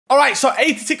All right, so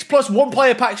 86 plus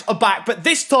one-player packs are back, but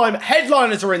this time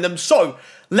headliners are in them, so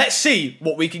let's see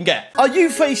what we can get. Are you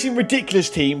facing ridiculous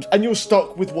teams and you're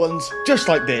stuck with ones just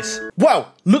like this?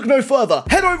 Well, look no further.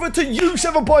 Head over to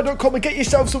u7buy.com and get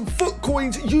yourself some foot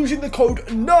coins using the code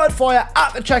NerdFire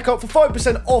at the checkout for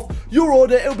 5% off your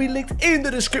order. It'll be linked in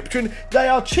the description. They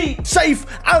are cheap, safe,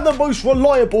 and the most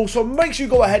reliable, so make sure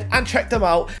you go ahead and check them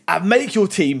out and make your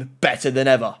team better than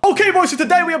ever. Okay, boys, so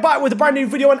today we are back with a brand new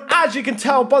video, and as you can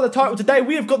tell by the title today,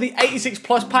 we have got the 86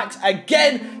 plus packs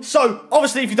again. So,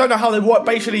 obviously, if you don't know how they work,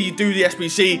 basically you do the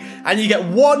SBC and you get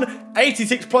one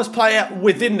 86 plus player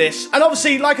within this. And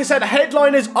obviously, like I said,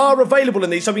 headliners are available in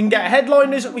these. So we can get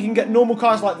headliners, we can get normal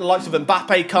cards like the likes of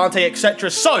Mbappe, Kante, etc.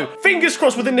 So, fingers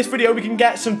crossed within this video, we can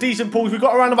get some decent pulls. We've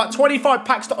got around about 25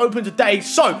 packs to open today.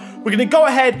 So, we're going to go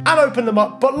ahead and open them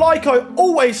up. But like I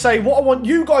always say, what I want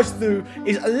you guys to do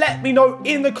is let me know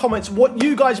in the comments what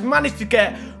you guys managed to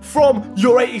get from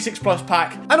your 86 plus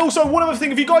pack. And also, one other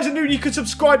thing, if you guys are new and you could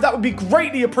subscribe, that would be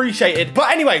greatly appreciated.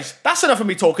 But anyways, that's enough of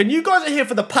me talking. You guys are here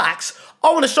for the packs.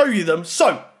 I want to show you them,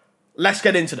 so let's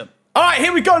get into them. All right,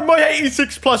 here we go, my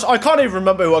 86 plus. I can't even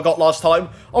remember who I got last time.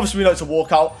 Obviously, we know it's a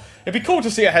walkout. It'd be cool to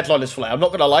see a headliners flare, I'm not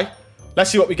going to lie. Let's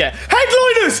see what we get.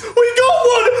 Headliners! We got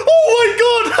one! Oh my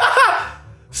god!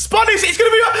 Spanish, it's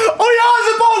going to be...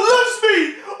 Oyarzabal loves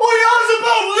me!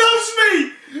 Oyarzabal loves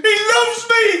me! He loves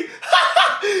me!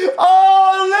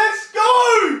 Oh, let's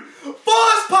go!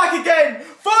 First pack again.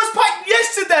 First pack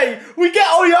yesterday, we get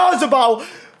Oyarzabal.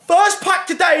 First pack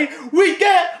today, we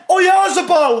get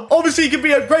Oyarzabal. Obviously, he can be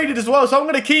upgraded as well, so I'm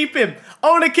going to keep him.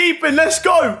 I'm going to keep him. Let's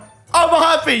go. I'm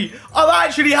happy. I'm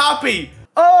actually happy.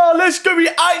 Oh, let's go. We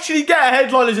actually get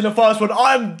headliners in the first one.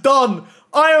 I am done.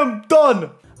 I am done.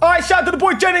 All right, shout out to the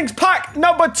boy Jennings. Pack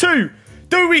number 2.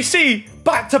 Do we see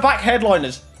back-to-back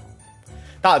headliners?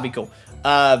 That would be cool.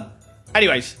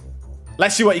 Anyways,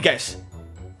 let's see what he gets.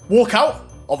 Walkout,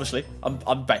 obviously.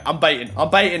 I'm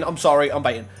baiting. I'm sorry. I'm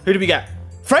baiting. Who do we get?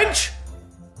 French?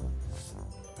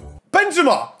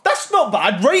 Benzema. That's not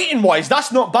bad. Rating-wise,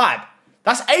 that's not bad.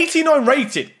 That's 89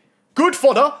 rated. Good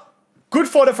fodder. Good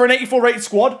fodder for an 84 rated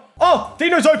squad. Oh,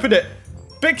 Dino's opened it.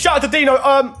 Big shout out to Dino.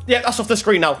 Yeah, that's off the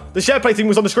screen now. The share play thing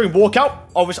was on the screen. Walkout.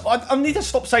 I need to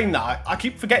stop saying that. I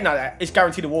keep forgetting that it's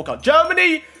guaranteed a walkout.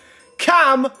 Germany.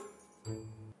 Cam.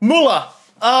 Muller.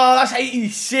 Oh, that's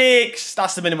 86.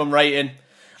 That's the minimum rating.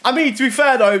 I mean, to be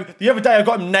fair, though, the other day I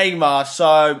got him Neymar,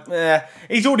 so,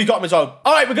 he's already got him as well.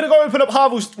 All right, we're going to go open up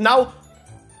Harvel's now.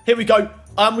 Here we go.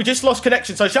 We just lost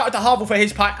connection, so shout out to Harvel for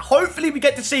his pack. Hopefully, we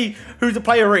get to see who the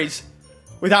player is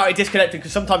without it disconnecting,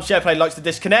 because sometimes SharePlay likes to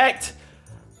disconnect.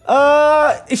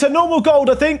 It's a normal gold,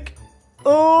 I think.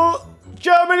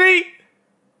 Germany.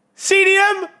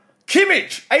 CDM.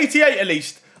 Kimmich. 88 at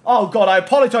least. Oh, God, I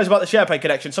apologise about the SharePlay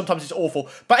connection. Sometimes it's awful.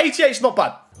 But 88's not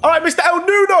bad. All right, Mr. El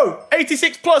Nuno.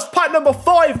 86 plus, pack number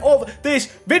 5 of this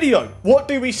video. What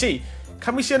do we see?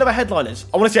 Can we see another headliners?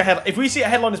 I want to see a headline. If we see a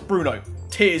headliners Bruno,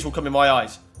 tears will come in my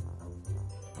eyes.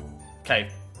 Okay,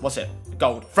 what's it?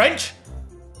 Gold. French?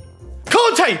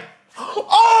 Kante!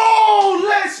 Oh,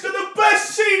 let's go. The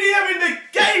best CDM in the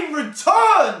game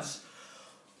returns.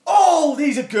 Oh,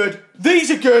 these are good.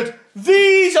 These are good.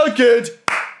 These are good.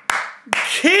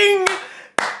 King.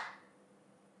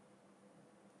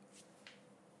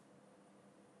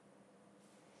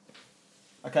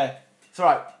 Okay, it's all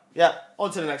right. Yeah,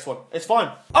 on to the next one. It's fine.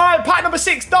 All right, pack number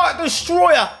 6, Dark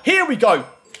Destroyer. Here we go.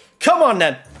 Come on,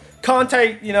 then.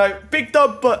 Kante, you know, big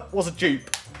dub, but was a dupe.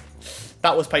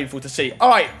 That was painful to see. All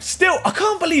right, still, I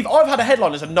can't believe I've had a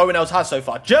headliners and no one else has so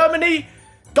far. Germany,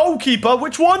 goalkeeper,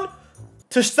 which one?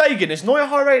 Ter Stegen. Is Neuer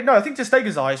high rated? No, I think Ter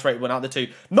Stegen's the highest rated one out of the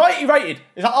two. 90 rated.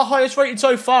 Is that our highest rated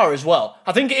so far as well?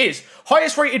 I think it is.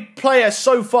 Highest rated player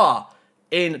so far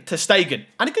in Ter Stegen.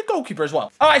 And a good goalkeeper as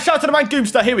well. All right, shout out to the man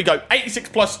Goomster. Here we go. 86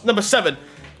 plus, number 7.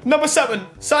 Number 7,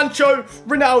 Sancho,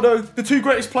 Ronaldo, the 2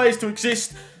 greatest players to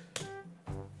exist.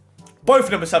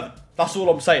 Both number 7. That's all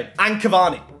I'm saying. And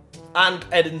Cavani. And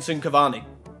Edinson Cavani.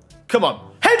 Come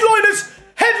on. Headliners!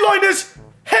 Headliners!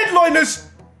 Headliners!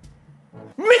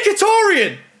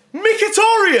 Mkhitaryan!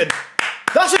 Mkhitaryan!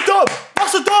 That's a dub!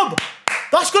 That's a dub!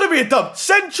 That's got to be a dub.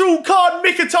 Central card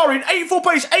Mkhitaryan. 84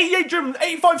 pace, 88 dribbling,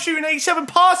 85 shooting, 87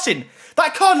 passing.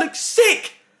 That card looks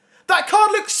sick! That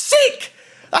card looks sick!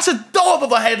 That's a dub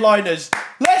of a headliners.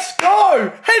 Let's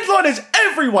go! Headliners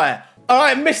everywhere!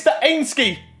 Alright, Mr.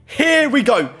 Ainsky. Here we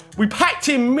go. We packed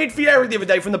him mid-Fiera the other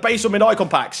day from the base or mid-icon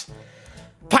packs.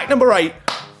 Pack number 8.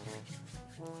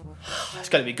 It's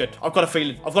going to be good. I've got a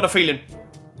feeling. I've got a feeling.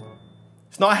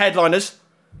 It's not a headliners.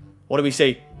 What do we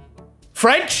see?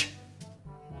 French?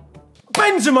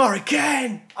 Benzema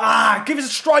again. Ah, give us a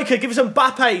striker. Give us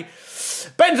Mbappe.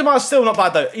 Benzema's still not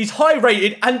bad, though. He's high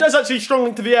rated and does actually strong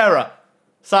link to Vieira.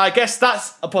 So I guess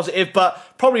that's a positive,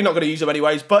 but probably not going to use him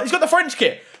anyways. But he's got the French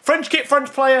kit. French kit, French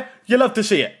player. You love to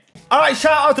see it. All right,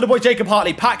 shout out to the boy Jacob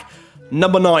Hartley. Pack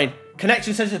number 9.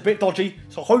 Connection says it's a bit dodgy,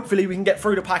 so hopefully we can get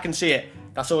through the pack and see it.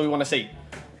 That's all we want to see.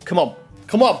 Come on.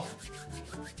 Come on.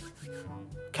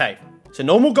 Okay. It's a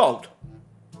normal gold.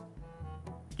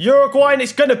 Uruguay, and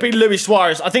it's going to be Luis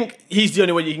Suarez. I think he's the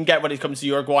only one you can get when it comes to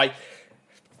Uruguay.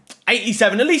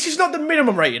 87. At least he's not the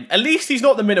minimum rating. At least he's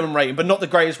not the minimum rating, but not the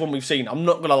greatest one we've seen. I'm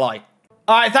not going to lie.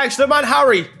 All right, thanks to the man,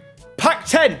 Harry. Pack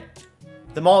 10.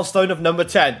 The milestone of number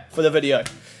 10 for the video.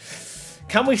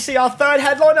 Can we see our third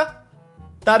headliner?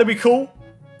 That'd be cool.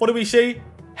 What do we see?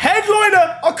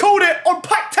 Headliner! I called it on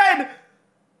pack 10.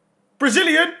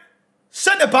 Brazilian.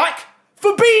 Centre-back.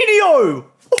 Fabinho.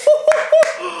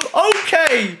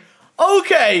 Okay.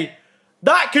 Okay.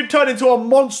 That could turn into a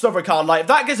monster of a card. Like, if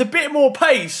that gets a bit more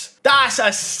pace, that's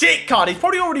a sick card. He's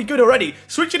probably already good already.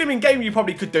 Switching him in game, you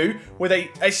probably could do with a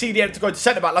CDM to go to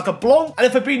centre-back. Like a Blanc and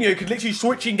a Fabinho could literally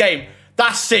switch in game.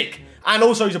 That's sick. And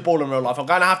also, he's a baller in real life. I'm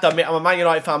going to have to admit, I'm a Man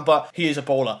United fan, but he is a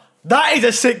baller. That is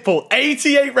a sick ball.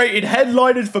 88 rated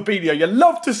headliners Fabinho. You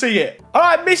love to see it. All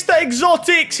right, Mr.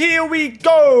 Exotics, here we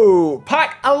go.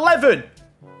 Pack 11.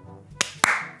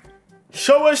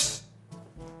 Show us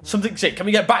something sick. Can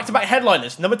we get back-to-back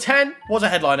headliners? Number 10 was a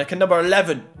headliner. Can number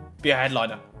 11 be a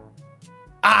headliner?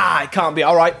 Ah, it can't be.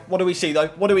 All right, what do we see, though?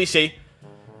 What do we see?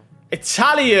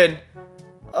 Italian.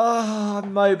 Oh,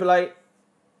 Immobile.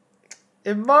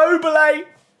 Immobile.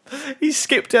 He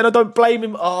skipped it, and I don't blame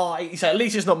him. Oh, at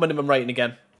least it's not minimum rating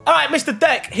again. All right, Mr.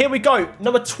 Deck, here we go.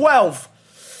 Number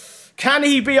 12. Can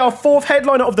he be our 4th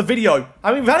headliner of the video?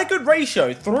 I mean, we've had a good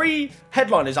ratio. 3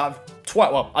 headliners out of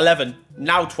 12. Well, 11.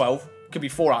 Now 12. Could be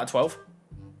 4 out of 12.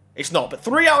 It's not, but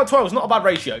 3 out of 12 is not a bad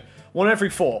ratio. 1 every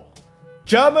 4.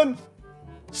 German.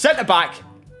 Centre-back.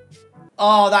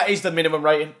 Oh, that is the minimum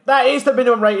rating. That is the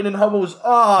minimum rating in Hummels.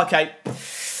 Oh, okay.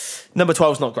 Number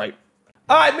 12 is not great.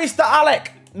 All right, Mr.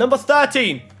 Alec. Number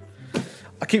 13.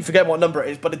 I keep forgetting what number it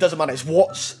is, but it doesn't matter. It's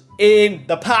what's in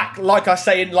the pack, like I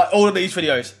say in like all of these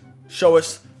videos. Show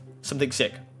us something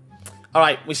sick. All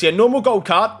right, we see a normal gold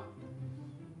card.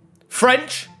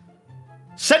 French.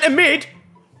 Centre mid.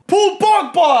 Paul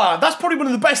Pogba. That's probably one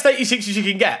of the best 86s you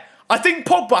can get. I think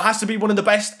Pogba has to be one of the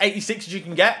best 86s you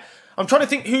can get. I'm trying to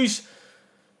think who's...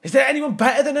 Is there anyone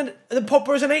better than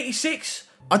Pogba as an 86?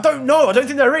 I don't know. I don't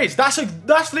think there is. That's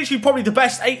literally probably the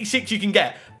best 86 you can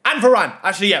get. And Varane.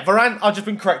 Actually, yeah. Varane, I've just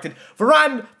been corrected.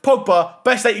 Varane, Pogba,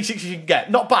 best 86 you can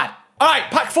get. Not bad. All right,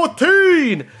 pack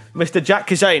 14. Mr. Jack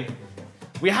Kazane.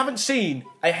 We haven't seen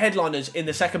a headliners in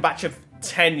the second batch of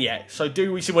 10 yet. So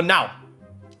do we see one now?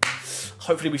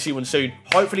 Hopefully we see one soon.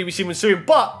 Hopefully we see one soon.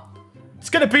 But it's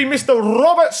going to be Mr.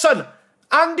 Robertson.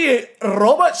 Andy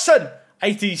Robertson.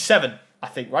 87, I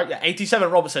think, right? Yeah, 87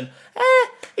 Robertson.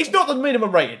 He's not the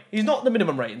minimum rating. He's not the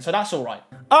minimum rating, so that's all right.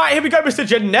 All right, here we go, Mr.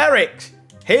 Generics.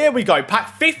 Here we go,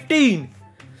 pack 15.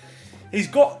 He's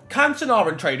got Cantona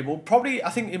untradeable. Probably, I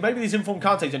think maybe these Informed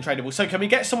Kante's untradeable. So can we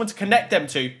get someone to connect them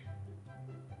to?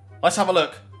 Let's have a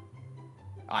look.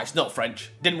 Ah, it's not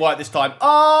French. Didn't work this time.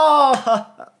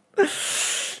 Oh!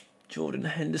 Jordan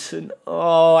Henderson.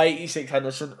 Oh, 86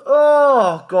 Henderson.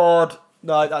 Oh, God.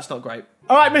 No, that's not great.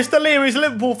 All right, Mr. Leo is a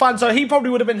Liverpool fan, so he probably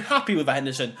would have been happy with a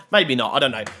Henderson. Maybe not, I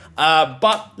don't know.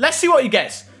 But let's see what he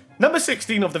gets. Number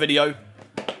 16 of the video.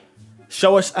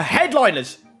 Show us a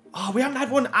headliners. Oh, we haven't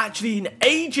had one actually in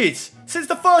ages. Since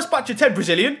the first batch of 10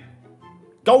 Brazilian.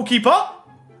 Goalkeeper.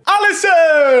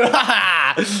 Alisson!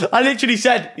 I literally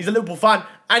said he's a Liverpool fan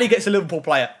and he gets a Liverpool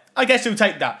player. I guess he'll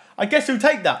take that. I guess he'll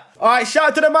take that. All right, shout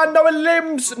out to the man Noah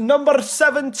Limbs, number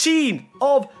 17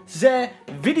 of the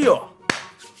video.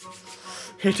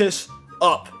 Hit us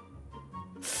up.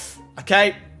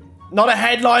 Okay, not a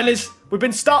headliners. We've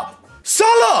been stuck.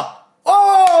 Salah!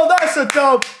 Oh, that's a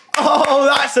dub. Oh,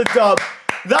 that's a dub.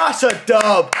 That's a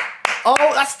dub.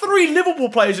 Oh, that's 3 Liverpool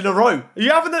players in a row. Are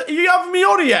you having me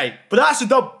on here? But that's a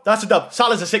dub. That's a dub.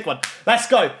 Salah's a sick one. Let's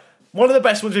go. One of the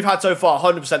best ones we've had so far.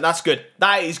 100%. That's good.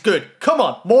 That is good. Come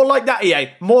on. More like that,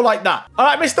 EA. More like that. All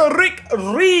right, Mr. Rick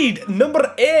Reed,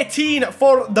 number 18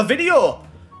 for the video.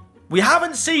 We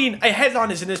haven't seen a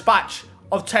headliners in this batch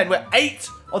of 10. We're 8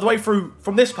 all the way through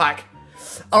from this pack.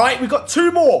 All right, we've got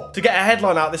 2 more to get a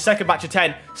headline out of the second batch of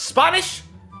 10. Spanish.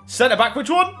 Centre-back, which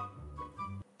one?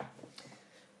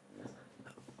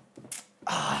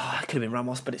 Ah, it could have been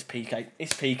Ramos, but it's PK.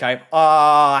 It's PK.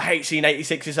 Ah, I hate seeing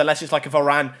 86s unless it's like a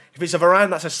Varane. If it's a Varane,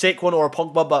 that's a sick one, or a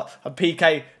Pogba, but a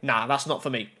PK, nah, that's not for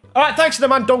me. All right, thanks to the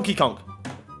man Donkey Kong.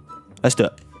 Let's do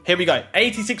it. Here we go.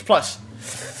 86 plus.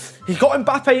 He's got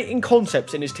Mbappe in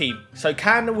concepts in his team. So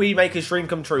can we make his dream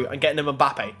come true and get him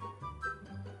Mbappe?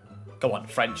 Go on,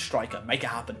 French striker. Make it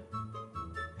happen.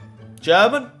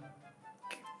 German?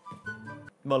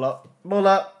 Muller.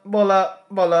 Oh,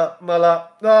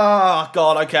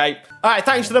 God, okay. All right,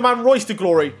 thanks to the man Royce to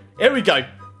glory. Here we go.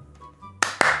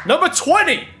 Number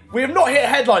 20. We have not hit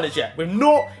headliners yet. We've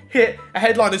not hit a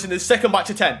headliners in the second batch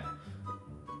of 10.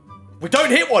 We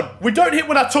don't hit one. We don't hit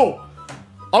one at all.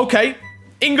 Okay.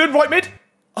 England, right mid.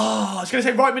 Oh, I was going to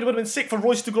say right mid would have been sick for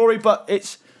Royce to glory, but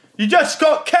it's... You just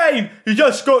got Kane. You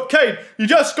just got Kane. You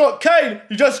just got Kane.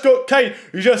 You just got Kane.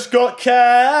 You just got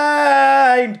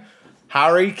Kane.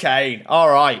 Harry Kane. All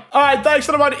right. All right, thanks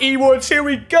to the man E-Woods. Here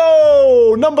we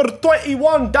go. Number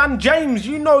 21, Dan James.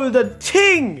 You know the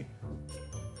ting.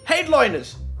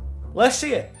 Headliners. Let's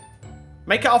see it.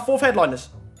 Make it our 4th headliners.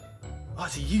 Oh,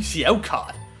 it's a UCL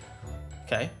card.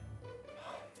 Okay.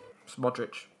 It's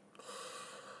Modric.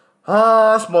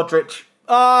 Ah, it's Modric.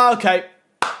 Ah, okay.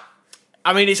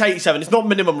 I mean, it's 87. It's not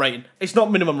minimum rating. It's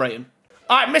not minimum rating.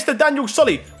 All right, Mr. Daniel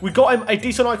Sully. We got him a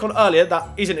decent icon earlier. That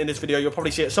isn't in this video. You'll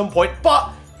probably see it at some point.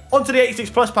 But onto the 86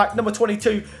 plus pack, number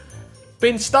 22.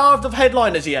 Been starved of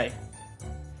headliners, EA.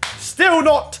 Still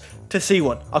not to see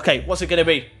one. Okay, what's it going to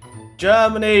be?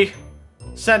 Germany.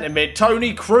 Centre mid.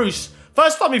 Tony Kroos.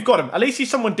 First time we've got him. At least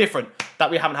he's someone different that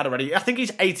we haven't had already. I think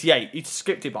he's 88. He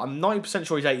skipped it, but I'm 90%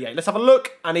 sure he's 88. Let's have a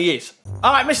look, and he is.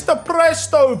 All right, Mr.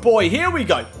 Presto Boy. Here we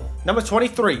go. Number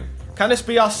 23. Can this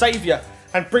be our saviour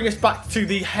and bring us back to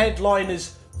the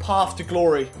headliners' path to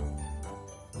glory?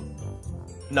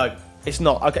 No, it's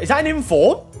not. Okay, is that an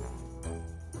inform?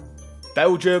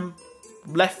 Belgium,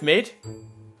 left mid.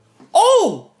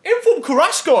 Oh, inform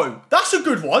Carrasco. That's a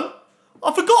good one.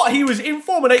 I forgot he was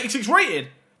inform and 86 rated.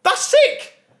 That's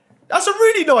sick. That's a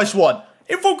really nice one.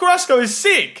 Inform Carrasco is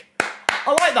sick.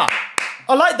 I like that.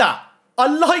 I like that. I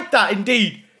like that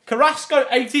indeed. Carrasco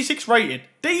 86 rated.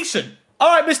 Decent. All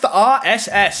right, Mr.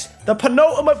 RSS. The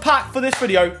penultimate pack for this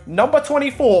video, number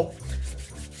 24.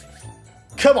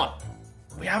 Come on.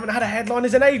 We haven't had a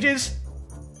headliners in ages.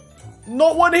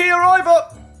 Not one here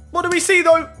either. What do we see,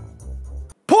 though?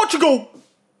 Portugal.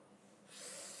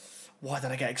 Why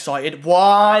did I get excited?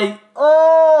 Why?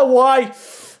 Oh, why?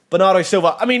 Bernardo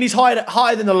Silva. I mean, he's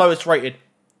higher than the lowest rated.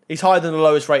 He's higher than the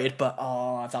lowest rated, but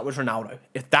if that was Ronaldo.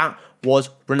 If that was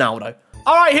Ronaldo.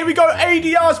 All right, here we go.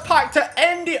 ADR's pack to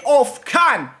end it off.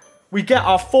 Can we get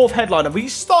our 4th headliner? We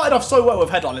started off so well with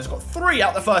headliners. Got 3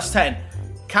 out of the first 10.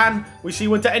 Can we see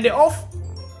one to end it off?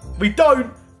 We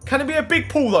don't. Can it be a big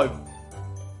pull, though?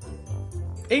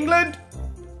 England.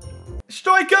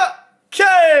 Striker.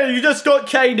 Kane. You just got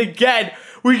caned again.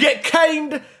 We get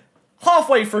caned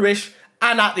halfway through-ish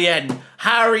and at the end.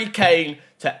 Harry Kane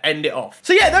to end it off.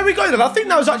 So yeah, there we go then. I think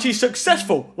that was actually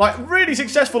successful. Like, really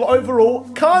successful overall.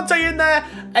 Kante in there.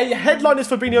 A headliners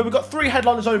Fabinho. We've got 3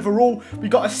 headliners overall. We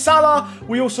got a Salah.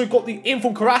 We also got the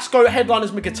Inform Carrasco.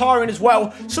 Headliners Mkhitaryan as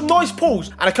well. Some nice pulls.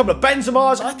 And a couple of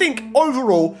Benzema's. I think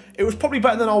overall, it was probably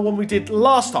better than our one we did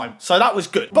last time. So that was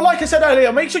good. But like I said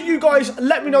earlier, make sure you guys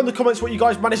let me know in the comments what you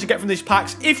guys managed to get from these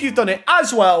packs, if you've done it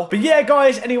as well. But yeah,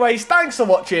 guys, anyways, thanks for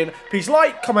watching. Please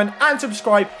like, comment, and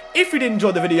subscribe if you did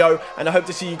enjoy the video. And I hope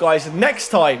to see you guys next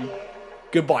time.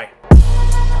 Goodbye.